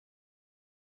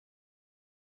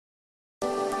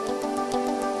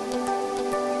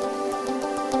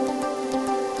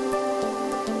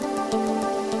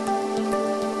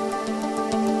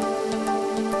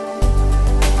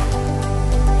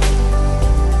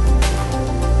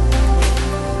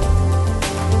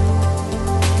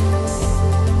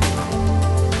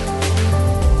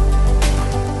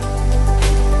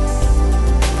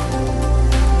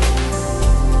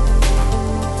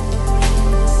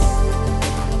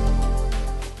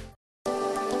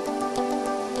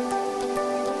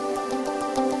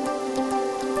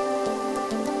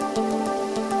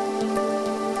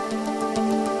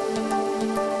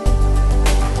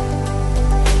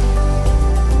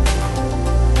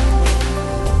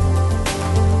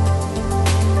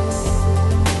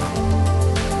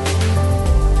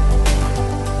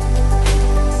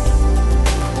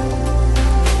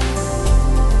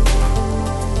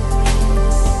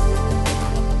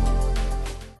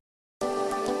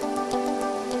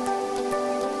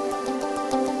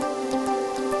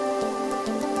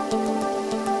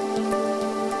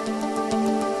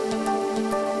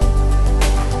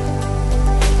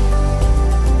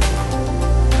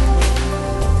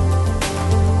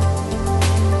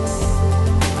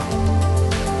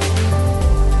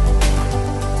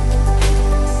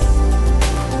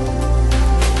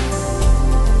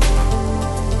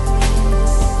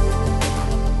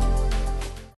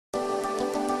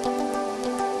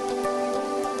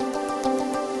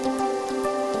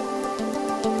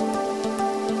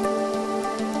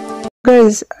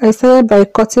Guys, I started by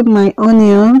cutting my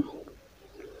onion.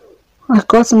 I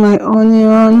cut my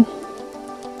onion.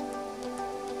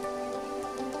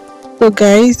 So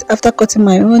guys, after cutting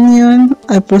my onion,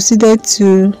 I proceeded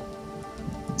to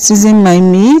season my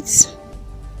meat.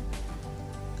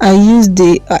 I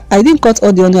didn't cut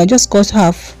all the onion, I just cut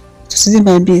half to season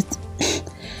my meat.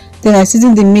 Then I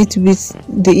seasoned the meat with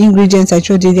the ingredients I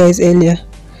showed you guys earlier.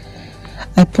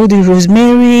 I put the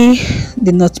rosemary,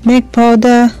 the nutmeg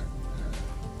powder,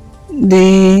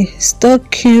 the stock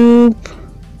cube,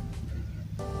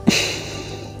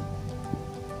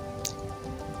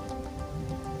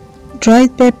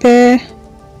 dried pepper,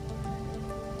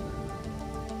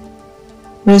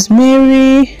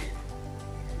 rosemary,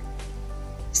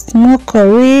 smoked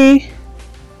curry,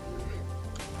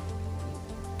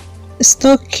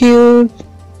 stock cube,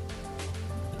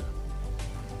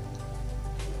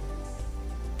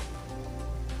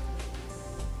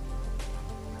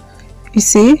 you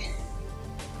see.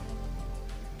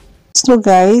 So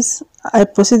guys, I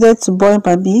proceeded to boil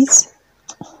my meat.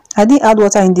 I didn't add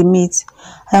water in the meat.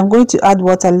 I am going to add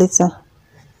water later.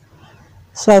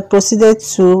 So I proceeded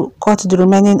to cut the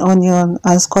remaining onion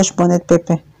and scotch bonnet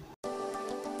pepper.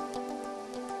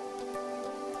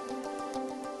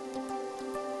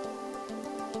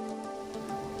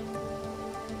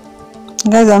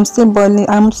 Guys, I'm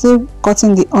still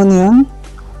cutting the onion.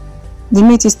 The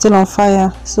meat is still on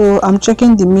fire, so I'm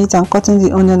checking the meat and cutting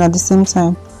the onion at the same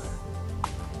time.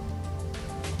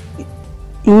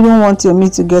 You don't want your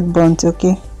meat to get burnt,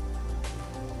 okay?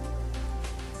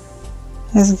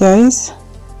 Yes guys,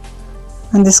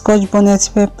 and the scotch bonnet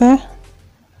pepper.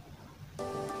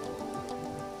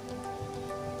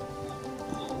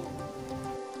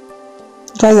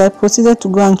 Guys, I proceeded to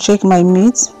go and check my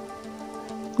meat.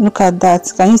 Look at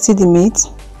that. Can you see the meat?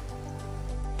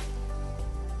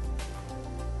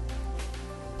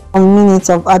 1 minute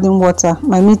of adding water.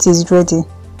 My meat is ready.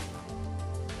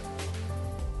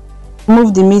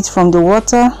 Remove the meat from the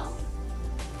water.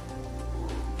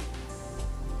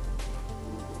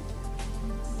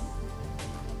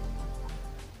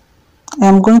 I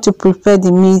am going to prepare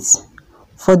the meat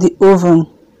for the oven.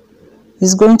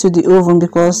 It's going to the oven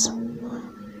because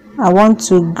I want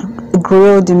to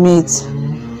grill the meat.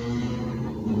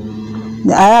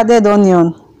 I added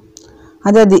onion,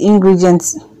 added the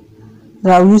ingredients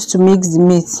that I used to mix the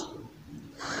meat.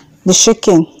 The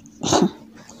chicken.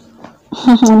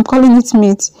 I'm calling it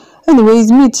meat. Anyway,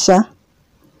 it's meat, sha.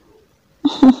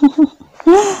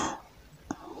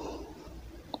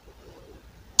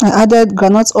 I added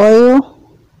groundnut oil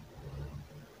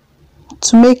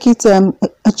to make it a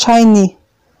shiny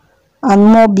and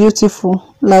more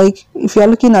beautiful. Like if you are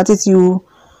looking at it, you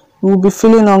will be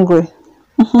feeling hungry.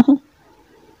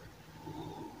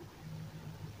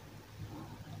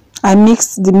 I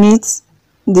mixed the meat,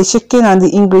 the chicken and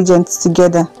the ingredients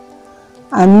together.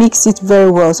 I mix it very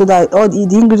well so that all the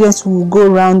ingredients will go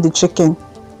around the chicken.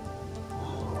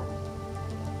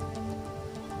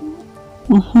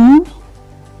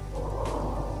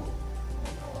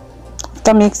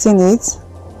 After mixing it,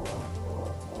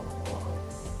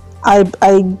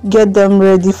 I get them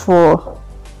ready for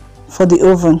the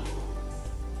oven.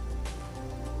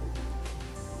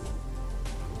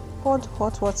 Poured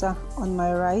hot water on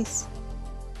my rice.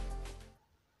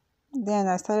 Then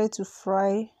I started to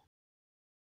fry.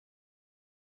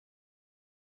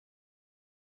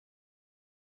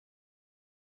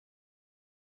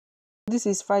 This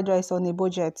is fried rice on a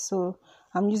budget, so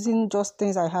I'm using just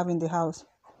things I have in the house.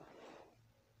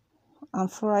 I'm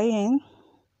frying.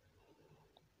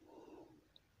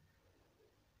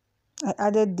 I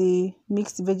added the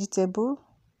mixed vegetable.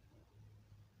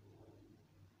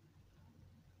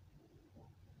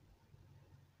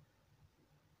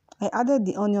 I added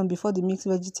the onion before the mixed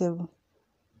vegetable.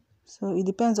 So it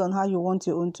depends on how you want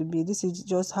your own to be. This is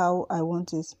just how I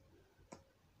want it.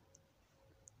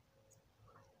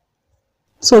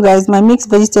 So guys, my mixed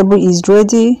vegetable is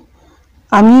ready.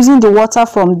 I'm using the water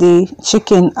from the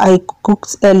chicken I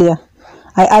cooked earlier.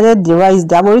 I added the rice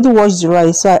there. I've already washed the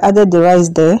rice, so I added the rice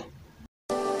there.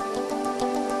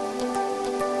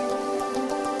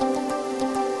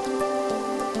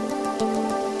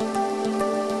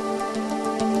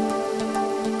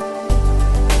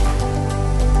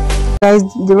 Guys,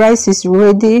 the rice is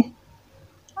ready.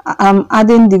 I'm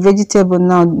adding the vegetable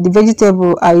now. The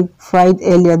vegetable I fried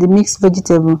earlier, the mixed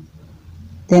vegetable.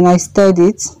 Then I stirred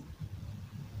it.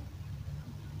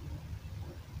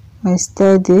 I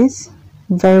stirred it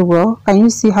very well. Can you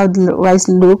see how the rice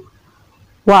look?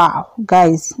 Wow,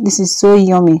 guys, this is so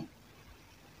yummy.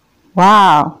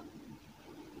 Wow.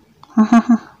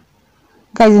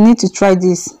 Guys, you need to try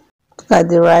this. Look at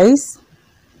the rice.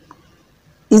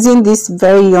 Isn't this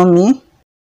very yummy?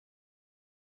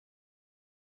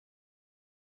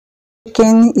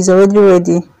 Chicken is already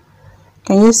ready.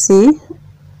 Can you see?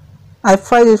 I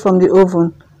fried it from the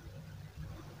oven.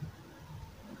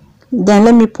 Then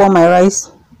let me pour my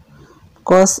rice,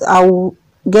 because I will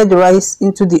get the rice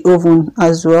into the oven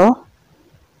as well.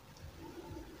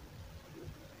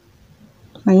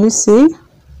 Can you see?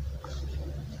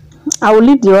 I will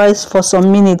leave the rice for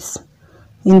some minutes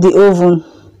in the oven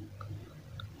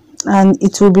and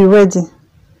it will be ready.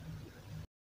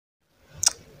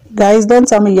 Guys, don't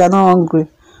tell me you're not hungry,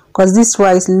 because this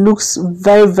rice looks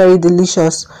very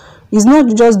delicious. It's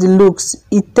not just the looks,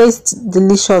 it tastes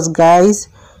delicious, guys.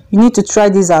 You need to try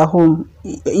this at home.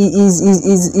 It's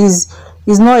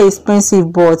not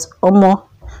expensive, but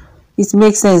it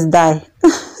makes sense. Die.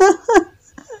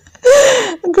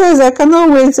 Guys, I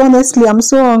cannot wait. Honestly, I'm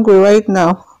so hungry right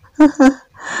now.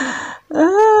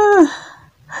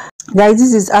 Guys,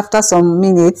 this is after some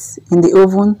minutes in the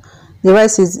oven. The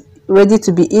rice is ready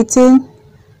to be eaten.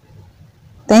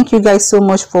 Thank you guys so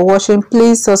much for watching.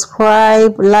 Please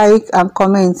subscribe, like and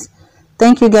comment.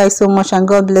 Thank you guys so much, and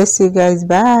God bless you guys.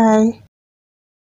 Bye.